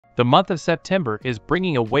The month of September is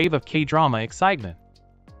bringing a wave of K-drama excitement.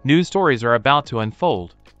 New stories are about to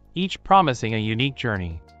unfold, each promising a unique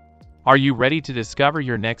journey. Are you ready to discover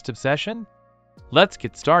your next obsession? Let's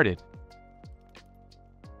get started.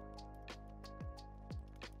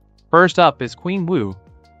 First up is Queen Wu,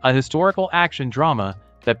 a historical action drama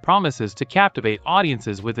that promises to captivate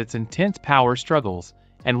audiences with its intense power struggles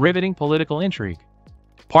and riveting political intrigue.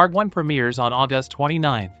 Part 1 premieres on August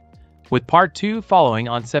 29th, with Part 2 following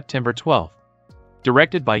on September 12th.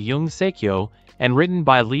 Directed by Yoon Se-kyo and written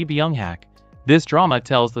by Lee Byung-hak, this drama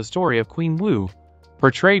tells the story of Queen Wu,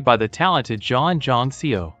 portrayed by the talented Jeon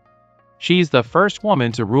Jong-seo. She's the first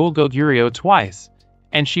woman to rule Goguryeo twice,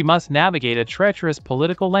 and she must navigate a treacherous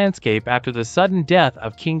political landscape after the sudden death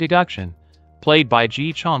of King Degukshin, played by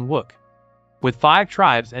Ji Chang-wook. With 5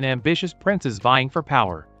 tribes and ambitious princes vying for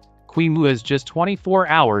power, Queen Wu has just 24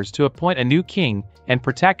 hours to appoint a new king and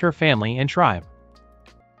protect her family and tribe.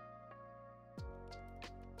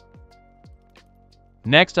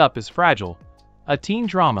 Next up is Fragile, a teen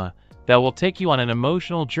drama that will take you on an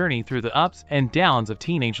emotional journey through the ups and downs of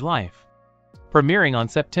teenage life. Premiering on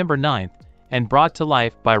September 9th and brought to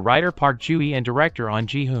life by writer Park Joo-hee and director Ahn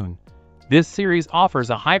Ji-hoon, this series offers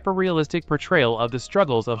a hyper-realistic portrayal of the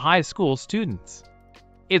struggles of high school students.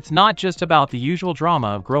 It's not just about the usual drama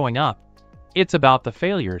of growing up. It's about the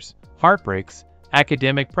failures, heartbreaks,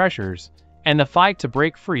 academic pressures, and the fight to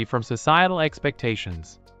break free from societal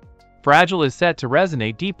expectations. Fragile is set to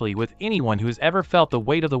resonate deeply with anyone who's ever felt the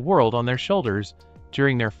weight of the world on their shoulders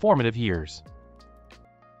during their formative years.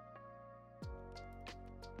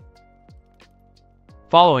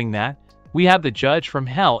 Following that, we have The Judge from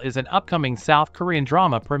Hell is an upcoming South Korean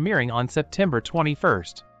drama premiering on September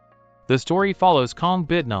 21st. The story follows Kong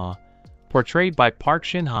Bit-na, portrayed by Park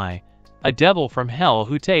Shin-hye, a devil from hell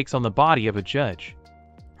who takes on the body of a judge.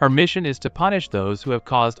 Her mission is to punish those who have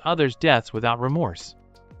caused others deaths without remorse.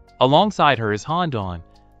 Alongside her is Han Dawn,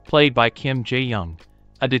 played by Kim Jae-young,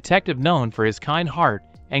 a detective known for his kind heart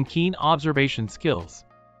and keen observation skills.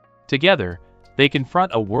 Together, they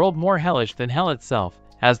confront a world more hellish than hell itself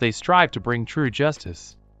as they strive to bring true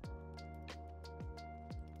justice.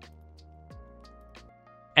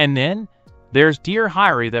 And then, there's Dear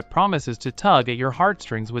Diary that promises to tug at your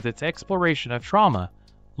heartstrings with its exploration of trauma,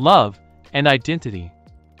 love, and identity.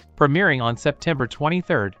 Premiering on September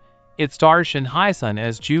 23rd, it stars Shin Hye-sun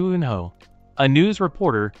as Ju Eun-ho, a news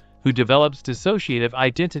reporter who develops dissociative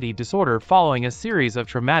identity disorder following a series of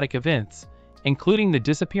traumatic events, including the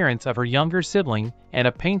disappearance of her younger sibling and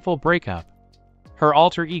a painful breakup. Her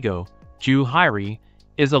alter ego, Ju Hyri,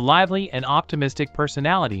 is a lively and optimistic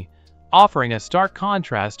personality, offering a stark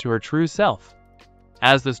contrast to her true self.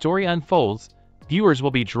 As the story unfolds, viewers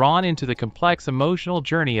will be drawn into the complex emotional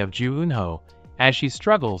journey of Ju Eun-ho as she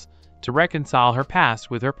struggles to reconcile her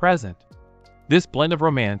past with her present. This blend of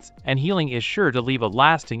romance and healing is sure to leave a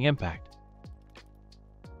lasting impact.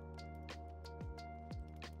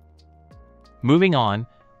 Moving on,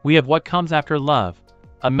 we have What Comes After Love,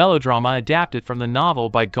 a melodrama adapted from the novel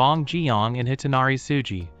by Gong Ji-young and Hitonari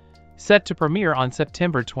Tsuji, set to premiere on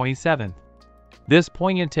September 27th. This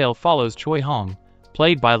poignant tale follows Choi Hong,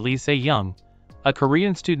 played by Lee Se-young, a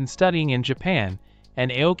Korean student studying in Japan, and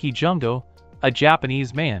Aoki Jungo, a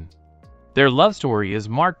Japanese man. Their love story is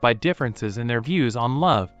marked by differences in their views on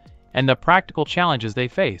love and the practical challenges they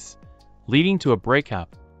face, leading to a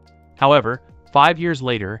breakup. However, 5 years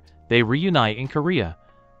later, they reunite in Korea,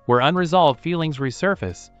 where unresolved feelings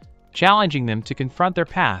resurface, challenging them to confront their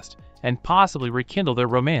past and possibly rekindle their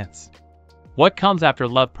romance. What Comes After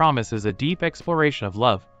Love promises a deep exploration of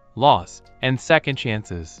love, loss, and second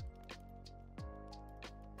chances.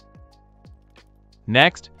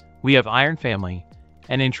 Next, we have Iron Family,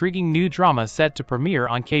 an intriguing new drama set to premiere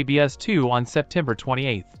on KBS 2 on September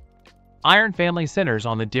 28th. Iron Family centers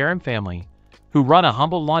on the Daram family, who run a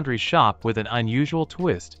humble laundry shop with an unusual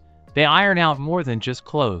twist. They iron out more than just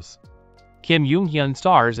clothes. Kim Young-hyun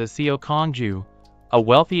stars as Seo Kong-ju, a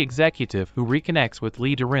wealthy executive who reconnects with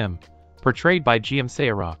Lee Darim, portrayed by Ji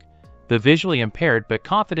Se-rok, the visually impaired but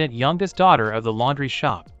confident youngest daughter of the laundry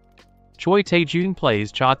shop. Choi Tae-jun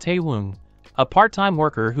plays Cha Tae-woong, a part-time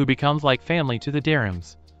worker who becomes like family to the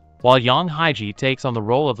Darims, while Yang Hae-ji takes on the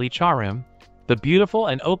role of Lee Cha-rim, the beautiful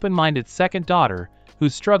and open-minded second daughter who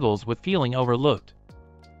struggles with feeling overlooked.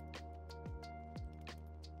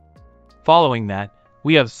 Following that,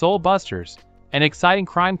 we have Soul Busters, an exciting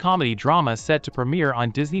crime comedy drama set to premiere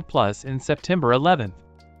on Disney Plus in September 11th.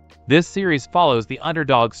 This series follows the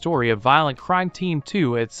underdog story of violent crime Team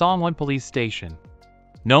 2 at Songwon Police Station.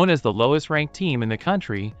 Known as the lowest-ranked team in the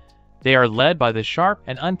country, they are led by the sharp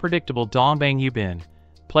and unpredictable Dong Bang Yubin,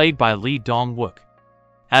 played by Lee Dong-wook.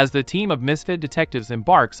 As the team of misfit detectives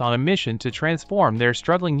embarks on a mission to transform their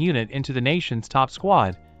struggling unit into the nation's top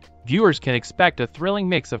squad, viewers can expect a thrilling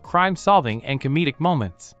mix of crime-solving and comedic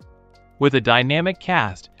moments. With a dynamic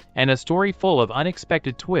cast and a story full of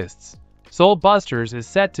unexpected twists, Soul Busters is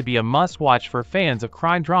set to be a must-watch for fans of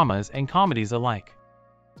crime dramas and comedies alike.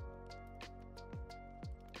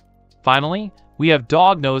 Finally, we have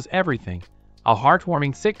Dog Knows Everything, a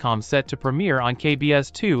heartwarming sitcom set to premiere on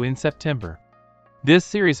KBS2 in September. This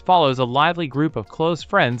series follows a lively group of close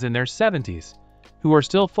friends in their 70s, who are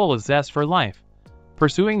still full of zest for life,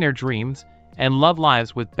 pursuing their dreams and love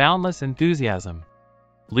lives with boundless enthusiasm.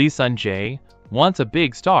 Lee Sun-jae, once a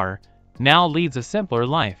big star, now leads a simpler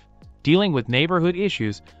life, dealing with neighborhood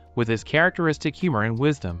issues with his characteristic humor and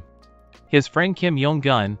wisdom. His friend Kim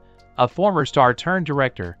Yong-gun, a former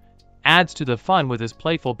star-turned-director, adds to the fun with his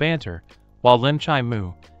playful banter, while Lim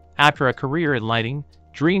Chae-moo, after a career in lighting,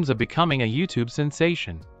 dreams of becoming a YouTube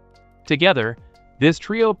sensation. Together, this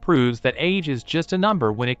trio proves that age is just a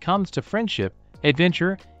number when it comes to friendship,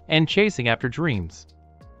 adventure, and chasing after dreams.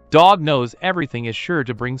 Dog Knows Everything is sure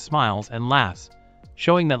to bring smiles and laughs,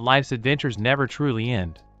 showing that life's adventures never truly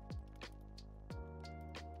end.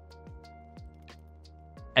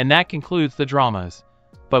 And that concludes the dramas.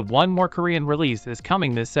 But one more Korean release is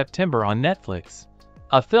coming this September on Netflix.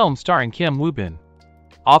 A film starring Kim Woo-bin.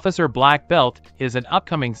 Officer Black Belt is an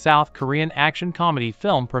upcoming South Korean action comedy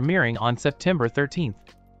film premiering on September 13th.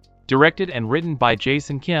 Directed and written by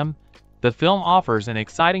Jason Kim, the film offers an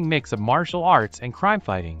exciting mix of martial arts and crime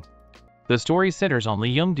fighting. The story centers on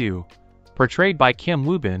Lee Young-do, portrayed by Kim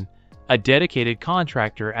Woo-bin, a dedicated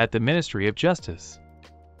contractor at the Ministry of Justice.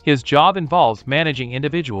 His job involves managing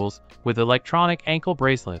individuals with electronic ankle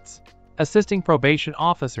bracelets, assisting probation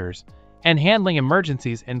officers, and handling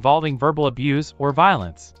emergencies involving verbal abuse or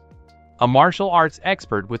violence. A martial arts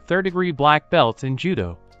expert with third-degree black belts in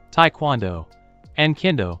Judo, Taekwondo, and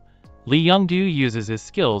Kendo, Lee Young-do uses his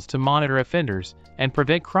skills to monitor offenders and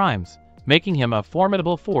prevent crimes, making him a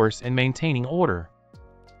formidable force in maintaining order.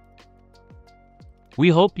 We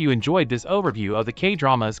hope you enjoyed this overview of the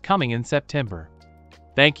K-dramas coming in September.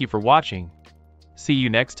 Thank you for watching. See you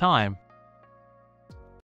next time.